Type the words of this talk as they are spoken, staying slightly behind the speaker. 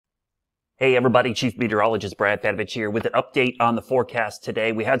Hey everybody, Chief Meteorologist Brad Panovich here with an update on the forecast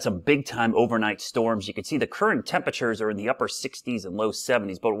today. We had some big time overnight storms. You can see the current temperatures are in the upper 60s and low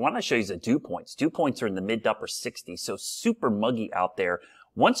 70s, but what I want to show you is the dew points. Dew points are in the mid to upper 60s, so super muggy out there.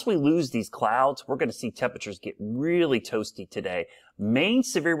 Once we lose these clouds, we're going to see temperatures get really toasty today. Main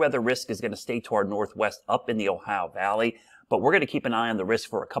severe weather risk is going to stay to our northwest up in the Ohio Valley, but we're going to keep an eye on the risk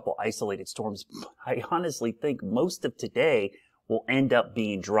for a couple isolated storms. I honestly think most of today will end up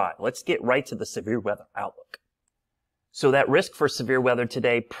being dry. Let's get right to the severe weather outlook. So that risk for severe weather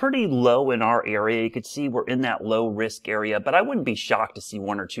today, pretty low in our area. You can see we're in that low risk area, but I wouldn't be shocked to see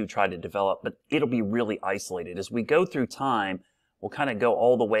one or two try to develop, but it'll be really isolated. As we go through time, we'll kind of go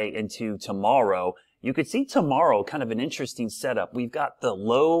all the way into tomorrow. You could see tomorrow kind of an interesting setup. We've got the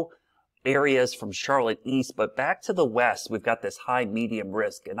low areas from Charlotte east, but back to the west, we've got this high medium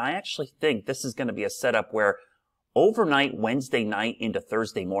risk. And I actually think this is going to be a setup where overnight, Wednesday night into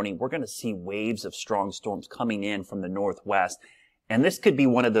Thursday morning, we're going to see waves of strong storms coming in from the northwest. And this could be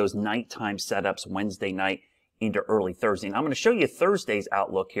one of those nighttime setups Wednesday night into early Thursday. And I'm going to show you Thursday's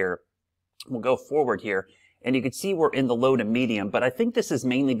outlook here. We'll go forward here. And you can see we're in the low to medium. But I think this is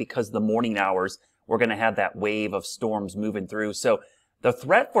mainly because the morning hours, we're going to have that wave of storms moving through. So the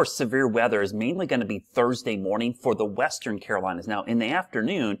threat for severe weather is mainly going to be Thursday morning for the western Carolinas. Now, in the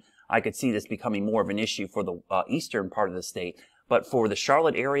afternoon, I could see this becoming more of an issue for the eastern part of the state. But for the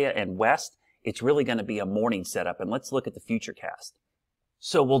Charlotte area and west, it's really going to be a morning setup. And let's look at the Futurecast.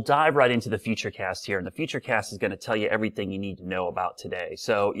 So we'll dive right into the Futurecast here. And the Futurecast is going to tell you everything you need to know about today.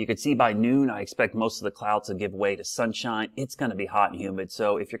 So you can see by noon, I expect most of the clouds to give way to sunshine. It's going to be hot and humid.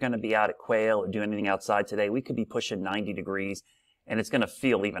 So if you're going to be out at quail or doing anything outside today, we could be pushing 90 degrees. And it's going to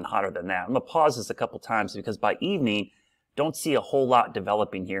feel even hotter than that. I'm going to pause this a couple times because by evening, don't see a whole lot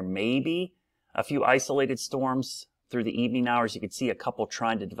developing here. Maybe a few isolated storms through the evening hours. You can see a couple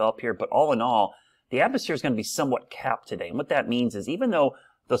trying to develop here. But all in all, the atmosphere is going to be somewhat capped today. And what that means is even though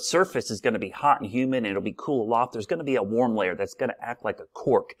the surface is going to be hot and humid and it'll be cool aloft, there's going to be a warm layer that's going to act like a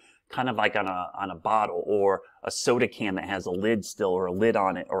cork, kind of like on a bottle or a soda can that has a lid still or a lid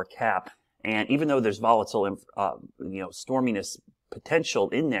on it or a cap. And even though there's volatile, storminess potential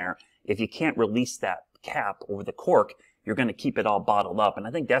in there, if you can't release that cap or the cork, you're going to keep it all bottled up. And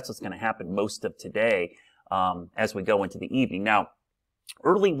I think that's what's going to happen most of today as we go into the evening. Now,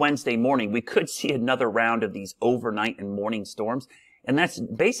 early Wednesday morning, we could see another round of these overnight and morning storms. And that's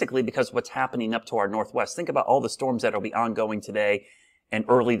basically because what's happening up to our northwest. Think about all the storms that will be ongoing today and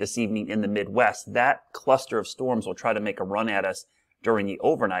early this evening in the Midwest. That cluster of storms will try to make a run at us during the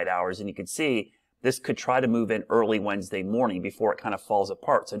overnight hours. And you can see this could try to move in early Wednesday morning before it kind of falls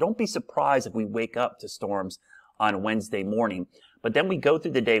apart. So don't be surprised if we wake up to storms on Wednesday morning. But then we go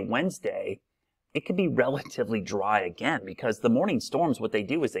through the day Wednesday, it could be relatively dry again because the morning storms, what they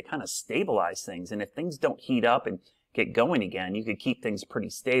do is they kind of stabilize things. And if things don't heat up and get going again, you could keep things pretty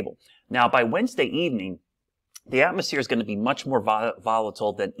stable. Now, by Wednesday evening, the atmosphere is going to be much more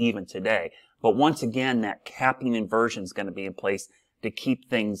volatile than even today. But once again, that capping inversion is going to be in place to keep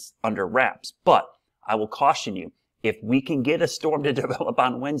things under wraps. But I will caution you, if we can get a storm to develop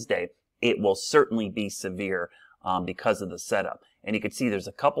on Wednesday, it will certainly be severe because of the setup. And you can see there's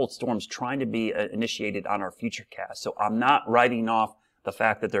a couple of storms trying to be initiated on our Futurecast. So I'm not writing off the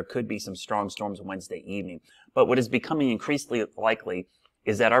fact that there could be some strong storms Wednesday evening. But what is becoming increasingly likely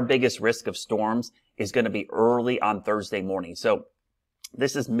is that our biggest risk of storms is going to be early on Thursday morning. So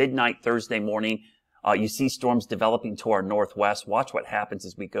this is midnight Thursday morning. You see storms developing to our northwest. Watch what happens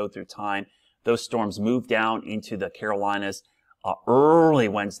as we go through time. Those storms move down into the Carolinas early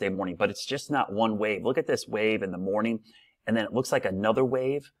Wednesday morning, but it's just not one wave. Look at this wave in the morning, and then it looks like another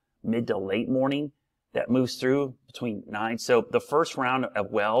wave mid to late morning that moves through between 9. So the first round of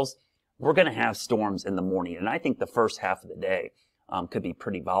wells, we're going to have storms in the morning, and I think the first half of the day could be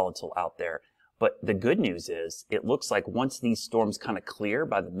pretty volatile out there. But the good news is it looks like once these storms kind of clear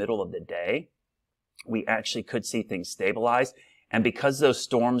by the middle of the day, we actually could see things stabilize. And because those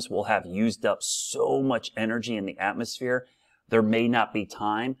storms will have used up so much energy in the atmosphere, there may not be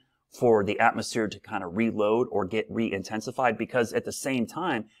time for the atmosphere to kind of reload or get re-intensified because at the same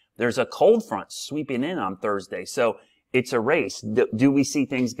time, there's a cold front sweeping in on Thursday. So it's a race. Do we see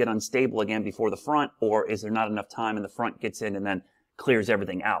things get unstable again before the front, or is there not enough time and the front gets in and then clears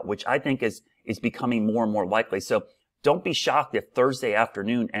everything out, which I think is becoming more and more likely. So don't be shocked if Thursday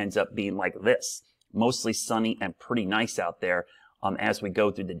afternoon ends up being like this, mostly sunny and pretty nice out there as we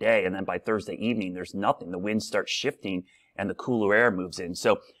go through the day. And then by Thursday evening, there's nothing. The wind starts shifting and the cooler air moves in.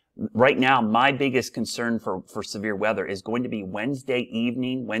 So right now, my biggest concern for severe weather is going to be Wednesday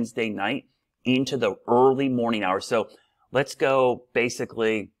evening, Wednesday night into the early morning hours. So let's go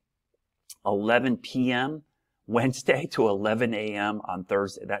basically 11 p.m. Wednesday to 11 a.m. on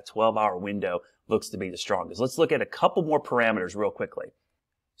Thursday. That 12-hour window looks to be the strongest. Let's look at a couple more parameters real quickly.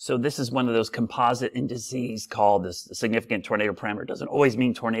 So this is one of those composite indices called the significant tornado parameter. It doesn't always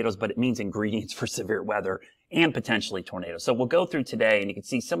mean tornadoes, but it means ingredients for severe weather and potentially tornadoes. So we'll go through today, and you can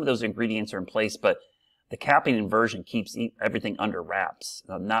see some of those ingredients are in place, but the capping inversion keeps everything under wraps,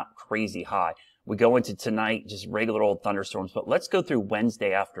 not crazy high. We go into tonight, just regular old thunderstorms, but let's go through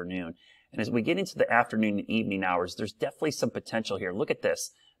Wednesday afternoon. And as we get into the afternoon and evening hours, there's definitely some potential here. Look at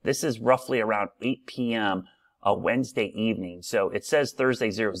this. This is roughly around 8 p.m. Wednesday evening. So it says Thursday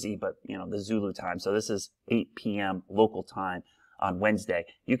 0Z, but the Zulu time. So this is 8 p.m. local time on Wednesday.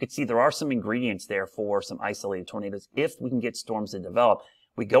 You can see there are some ingredients there for some isolated tornadoes if we can get storms to develop.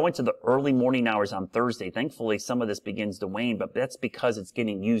 We go into the early morning hours on Thursday. Thankfully, some of this begins to wane, but that's because it's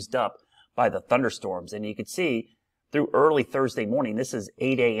getting used up by the thunderstorms. And you can see through early Thursday morning, this is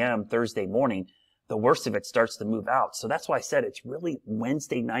 8 a.m. Thursday morning, the worst of it starts to move out. So that's why I said it's really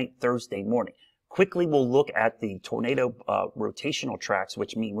Wednesday night, Thursday morning. Quickly, we'll look at the tornado rotational tracks,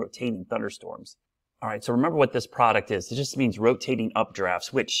 which mean rotating thunderstorms. All right, so remember what this product is. It just means rotating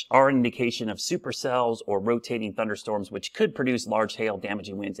updrafts, which are an indication of supercells or rotating thunderstorms, which could produce large hail,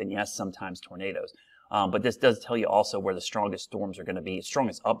 damaging winds, and yes, sometimes tornadoes. But this does tell you also where the strongest storms are going to be,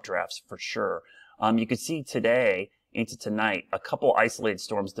 strongest updrafts for sure. You can see today into tonight, a couple isolated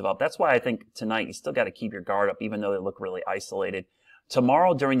storms develop. That's why I think tonight you still got to keep your guard up, even though they look really isolated.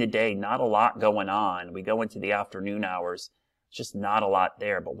 Tomorrow during the day, not a lot going on. We go into the afternoon hours, just not a lot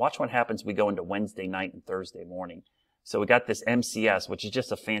there. But watch what happens we go into Wednesday night and Thursday morning. So we got this MCS, which is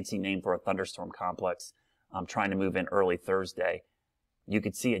just a fancy name for a thunderstorm complex. I'm trying to move in early Thursday. You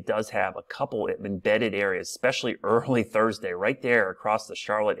can see it does have a couple embedded areas, especially early Thursday, right there across the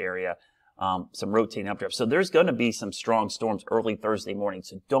Charlotte area, some rotating updrafts. So there's going to be some strong storms early Thursday morning.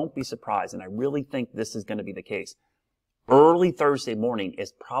 So don't be surprised. And I really think this is going to be the case. Early Thursday morning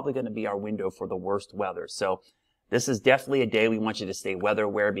is probably going to be our window for the worst weather. So this is definitely a day we want you to stay weather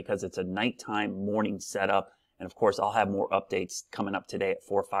aware because it's a nighttime morning setup. And of course, I'll have more updates coming up today at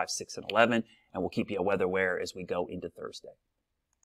 4, 5, 6, and 11. And we'll keep you weather aware as we go into Thursday.